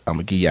stacked. I'm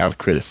gonna give y'all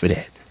credit for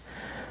that.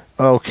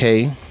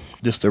 Okay,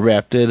 just to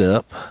wrap that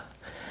up,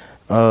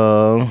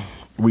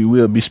 we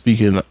will be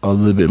speaking a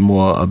little bit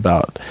more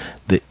about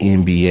the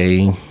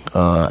NBA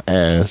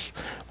as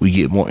we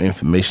get more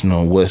information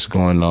on what's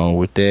going on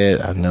with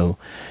that. I know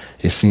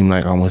it seems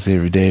like almost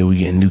every day we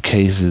get new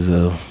cases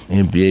of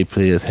NBA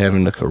players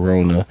having the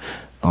corona,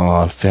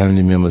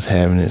 family members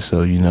having it.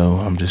 So,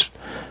 I'm just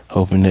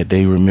hoping that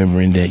they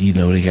remembering that,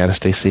 they got to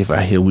stay safe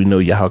out here. We know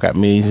y'all got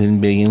millions and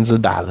millions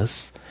of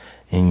dollars.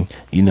 And,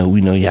 we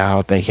know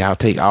y'all think y'all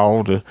take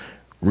all the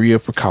real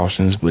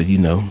precautions. But,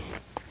 a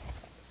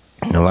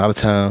lot of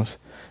times,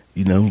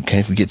 you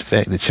can't forget the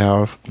fact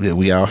that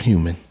we are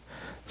human.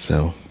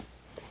 So,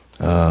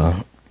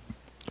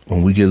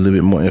 when we get a little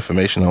bit more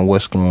information on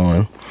what's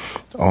going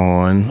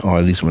on, or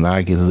at least when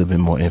I get a little bit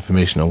more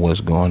information on what's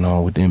going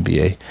on with the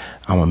NBA,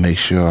 I'm going to make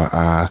sure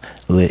I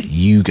let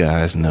you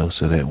guys know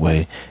so that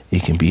way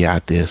it can be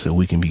out there so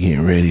we can be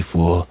getting ready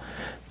for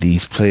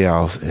these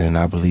playoffs. And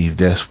I believe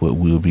that's what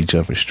we'll be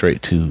jumping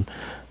straight to,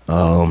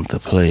 the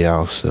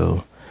playoffs.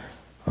 So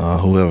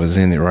whoever's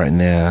in it right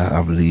now,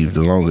 I believe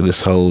the longer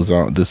this holds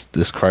on,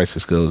 this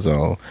crisis goes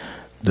on,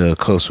 the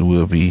closer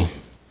we'll be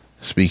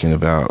speaking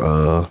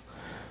about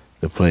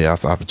the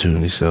playoff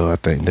opportunity. So I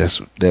think that's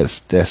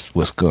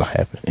what's gonna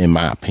happen. In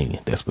my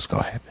opinion, that's what's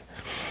gonna happen.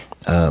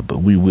 But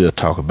we will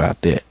talk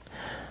about that.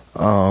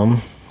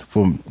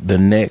 For the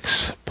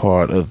next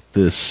part of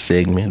this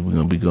segment, we're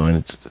gonna be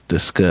going to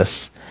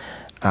discuss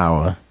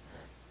our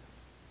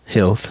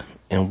health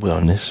and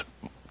wellness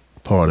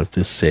part of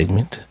this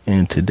segment.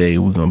 And today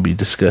we're gonna be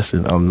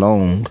discussing,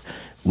 along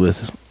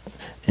with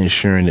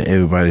ensuring that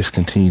everybody's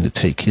continuing to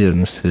take care of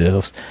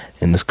themselves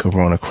in this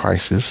corona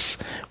crisis,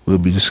 we'll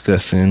be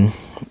discussing,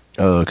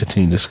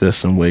 continue to discuss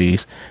some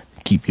ways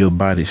to keep your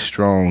body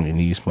strong in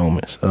these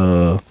moments.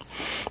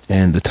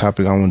 And the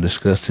topic I want to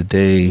discuss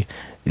today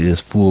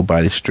is full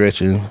body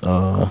stretching.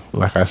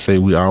 Like I say, I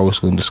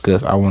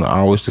want to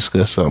always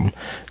discuss something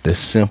that's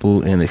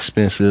simple and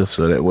inexpensive,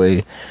 so that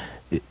way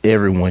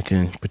everyone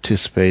can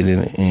participate in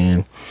it.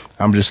 And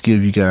I'm just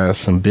giving you guys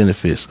some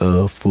benefits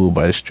of full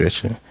body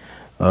stretching.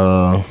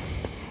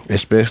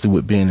 Especially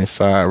with being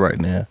inside right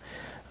now,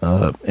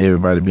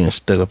 everybody being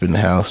stuck up in the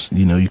house,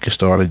 you can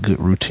start a good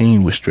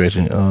routine with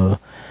stretching,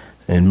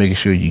 and making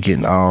sure you're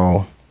getting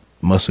all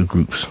muscle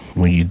groups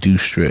when you do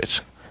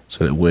stretch,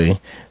 so that way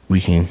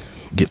we can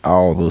get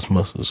all those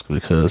muscles,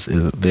 because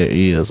there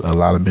is a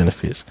lot of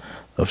benefits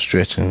of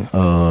stretching,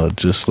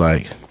 just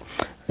like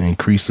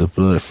increase of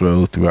blood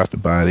flow throughout the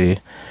body,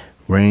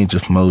 range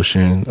of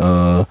motion,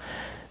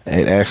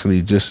 and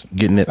actually just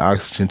getting that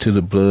oxygen to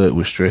the blood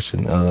with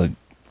stretching,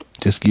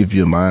 just give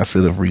you a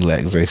mindset of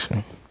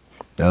relaxation.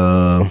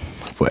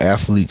 For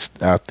athletes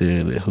out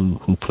there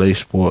who play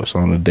sports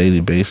on a daily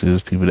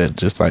basis, people that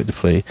just like to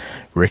play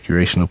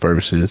recreational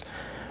purposes,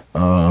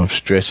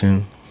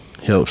 stretching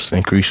helps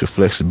increase your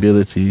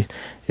flexibility.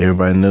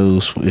 Everybody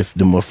knows if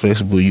the more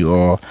flexible you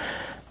are,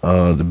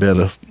 the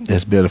better.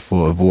 That's better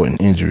for avoiding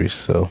injuries.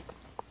 So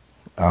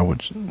I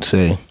would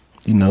say,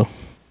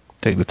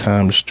 take the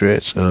time to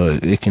stretch.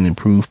 It can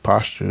improve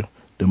posture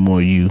the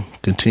more you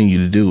continue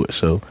to do it.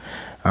 So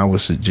I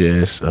would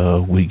suggest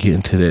we get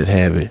into that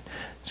habit,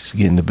 just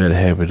getting the better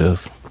habit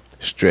of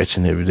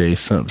stretching every day.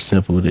 Something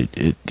simple that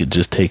it could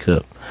just take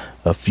up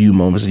a few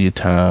moments of your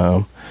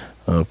time,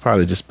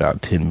 probably just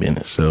about 10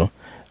 minutes. So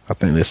I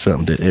think that's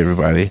something that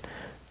everybody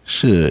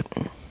should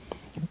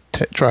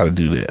try to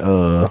do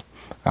that.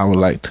 I would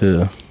like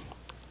to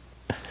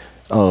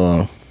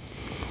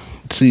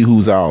see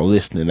who's all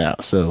listening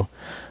out. So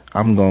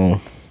I'm going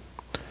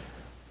to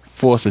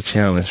force a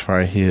challenge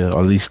right here, or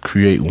at least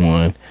create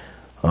one,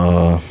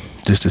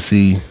 just to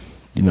see,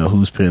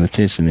 who's paying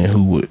attention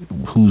and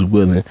who's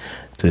willing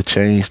to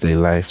change their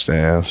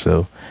lifestyle.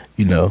 So,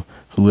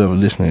 whoever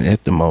listening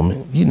at the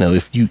moment,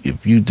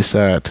 if you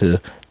decide to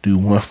do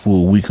one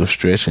full week of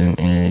stretching,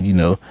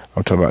 and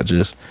I'm talking about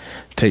just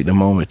take the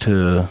moment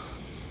to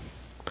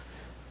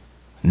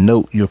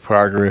note your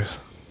progress,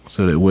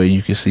 so that way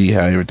you can see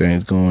how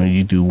everything's going.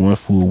 You do one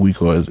full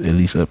week, or at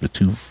least up to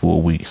 2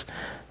 full weeks,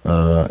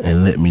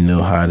 and let me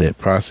know how that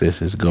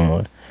process is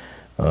going.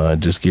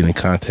 Just get in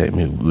contact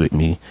with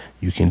me.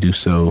 You can do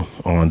so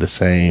on the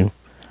same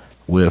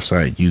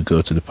website you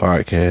go to the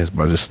podcast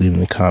by just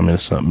leaving a comment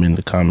or something in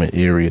the comment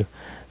area,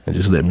 and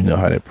just let me know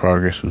how that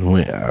progress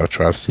went. I'll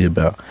try to see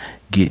about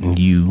getting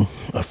you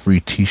a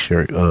free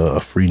t-shirt, a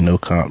free no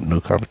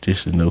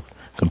competition, no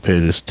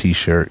competitors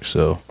t-shirt.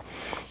 So,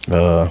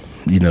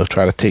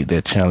 try to take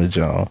that challenge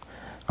on.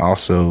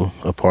 Also,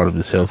 a part of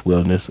this health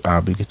wellness,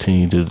 I'll be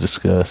continuing to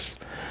discuss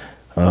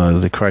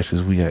the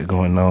crisis we got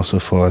going on so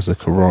far as the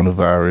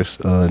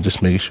coronavirus,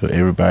 just making sure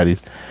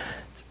everybody's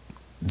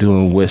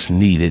doing what's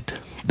needed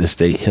to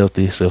stay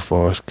healthy, so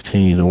far as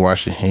continue to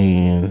wash your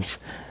hands,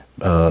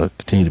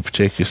 continue to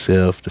protect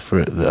yourself.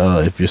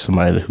 If you're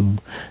somebody who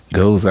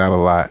goes out a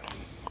lot,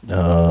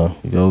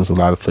 goes a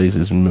lot of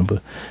places,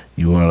 remember,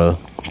 you want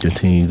to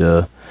continue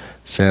to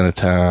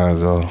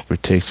sanitize or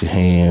protect your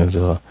hands.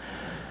 Or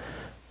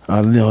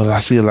I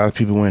see a lot of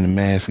people wearing the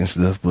mask and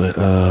stuff, but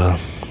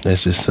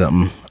that's just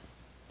something,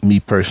 me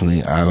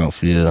personally, I don't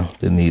feel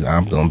the need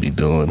I'm going to be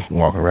doing,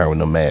 walking around with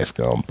no mask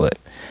on. But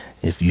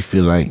if you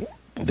feel like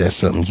that's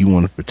something you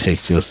want to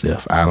protect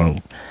yourself, I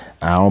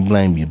don't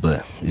blame you,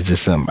 but it's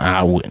just something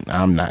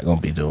I'm not going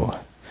to be doing.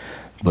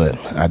 But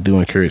I do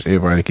encourage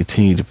everybody to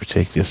continue to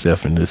protect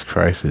yourself in this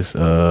crisis.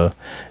 It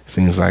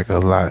seems like a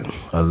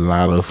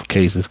lot of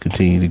cases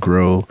continue to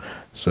grow.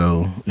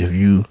 So if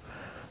you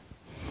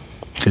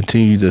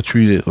continue to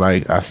treat it,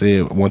 like I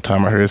said one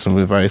time, I heard some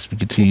advice, we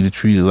continue to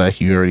treat it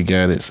like you already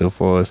got it, so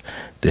far as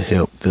to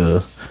help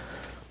the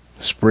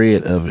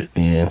spread of it,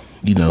 then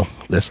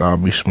let's all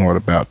be smart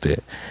about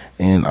that.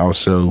 And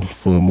also,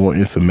 for more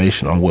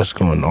information on what's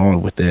going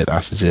on with that,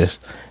 I suggest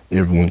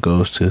everyone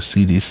goes to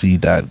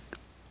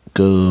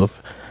cdc.gov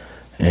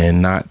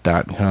and not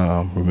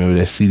 .com. Remember,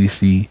 that's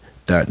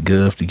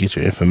cdc.gov to get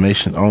your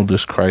information on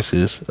this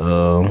crisis.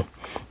 And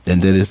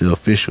that is the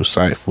official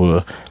site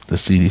for the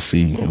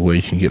CDC, where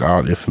you can get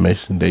all the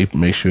information. They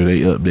make sure they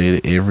update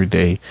it every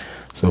day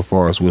so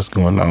far as what's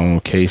going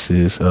on,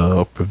 cases,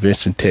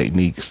 prevention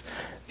techniques,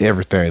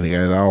 everything. They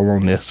got it all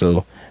on there.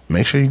 So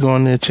make sure you go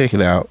in there and check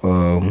it out.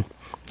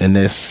 And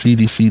that's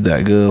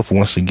cdc.gov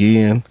once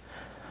again.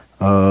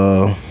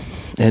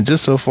 And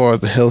just so far as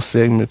the health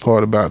segment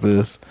part about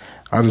this,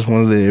 I just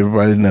want to let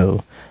everybody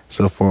know,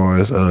 so far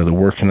as the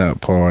working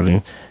out part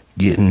and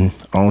getting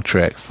on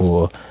track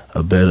for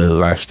a better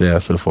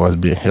lifestyle, so far as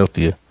being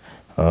healthier.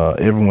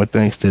 Everyone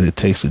thinks that it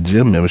takes a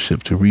gym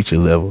membership to reach a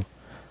level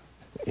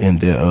in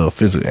their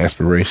physical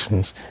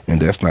aspirations,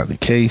 and that's not the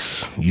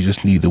case. You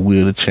just need the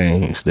will to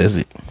change. That's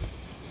it.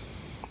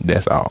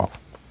 That's all.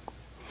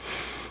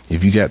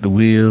 If you got the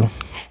will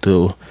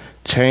to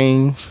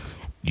change,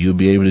 you'll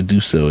be able to do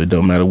so. It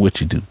don't matter what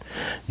you do.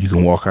 You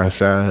can walk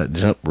outside,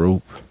 jump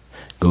rope,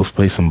 go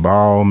play some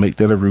ball, make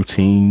that a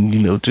routine.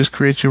 Just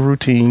create your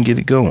routine, get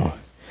it going,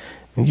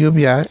 and you'll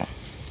be all right.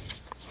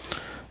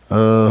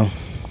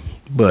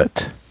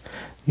 But,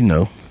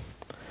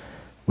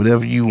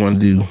 whatever you want to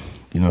do,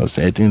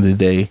 at the end of the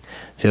day,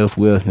 health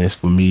wellness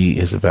for me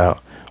is about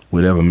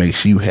whatever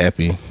makes you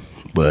happy.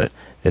 But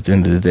at the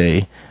end of the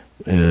day,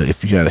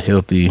 if you got a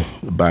healthy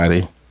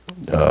body,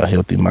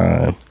 healthy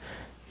mind,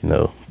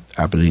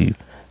 I believe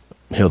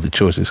healthy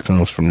choices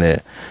comes from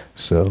that.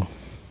 So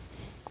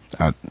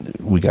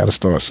we got to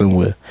start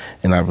somewhere.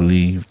 And I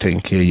believe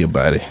taking care of your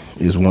body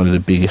is one of the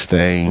biggest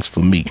things for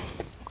me.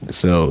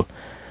 So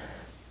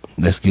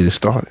let's get it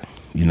started,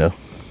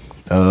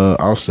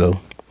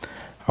 Also,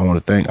 I want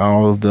to thank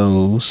all of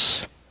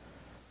those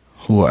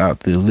who are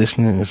out there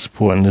listening and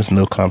supporting this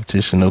No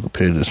Competition, No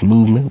Competitors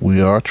movement.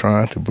 We are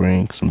trying to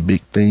bring some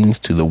big things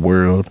to the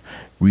world,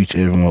 reach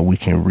everyone we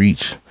can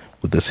reach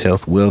with this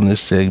health wellness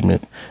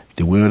segment.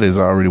 The world has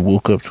already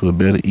woke up to a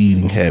better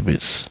eating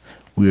habits.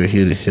 We are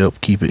here to help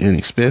keep it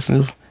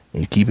inexpensive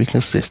and keep it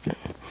consistent.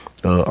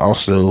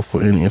 Also,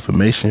 for any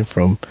information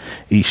from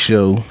each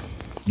show,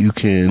 you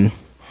can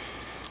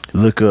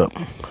look up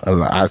a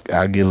lot.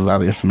 I get a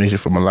lot of information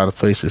from a lot of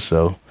places,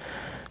 so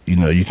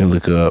you can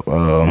look up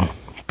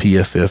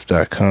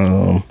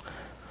pff.com,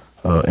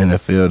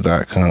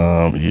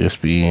 NFL.com,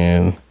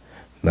 ESPN.com.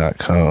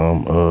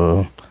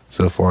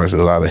 So far as a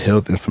lot of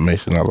health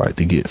information, I like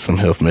to get some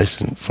health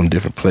information from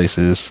different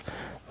places.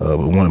 But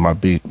one of my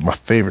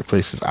favorite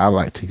places I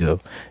like to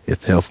go is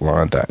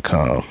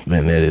healthline.com,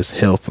 and that is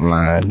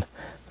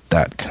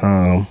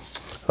healthline.com.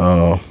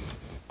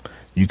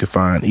 You can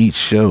find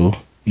each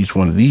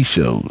one of these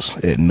shows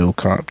at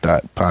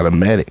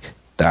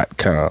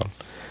nocomp.podomatic.com.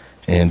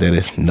 and that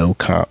is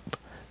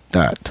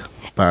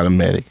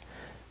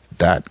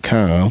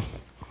nocomp.podomatic.com.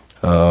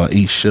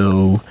 Each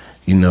show,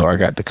 I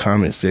got the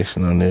comment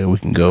section on there. We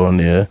can go on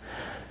there,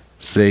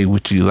 say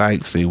what you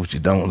like, say what you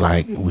don't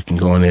like. We can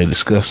go in there,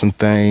 discuss some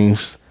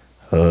things,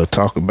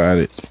 talk about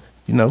it,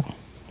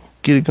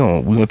 get it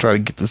going. We're going to try to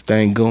get this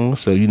thing going.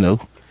 So,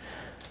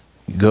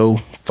 go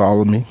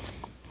follow me,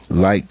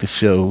 like the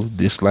show,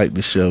 dislike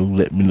the show,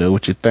 let me know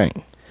what you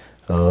think.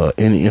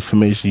 Any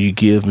information you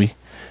give me,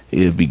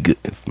 it'll be good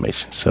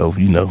information. So,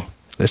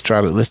 let's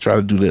try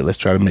to do that. Let's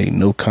try to make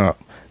No Comp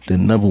the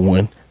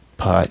 #1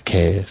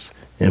 podcast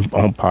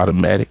on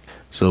Podomatic.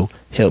 So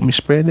help me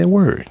spread that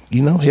word.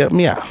 Help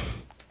me out.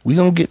 We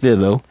gonna get there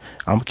though.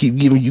 I'm gonna keep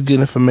giving you good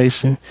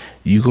information.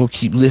 You gonna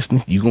keep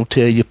listening. You gonna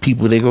tell your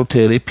people. They gonna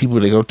tell their people.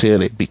 They gonna tell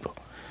their people.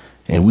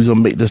 And we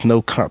gonna make this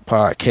No Comp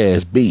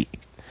podcast big.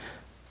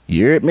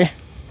 You heard me?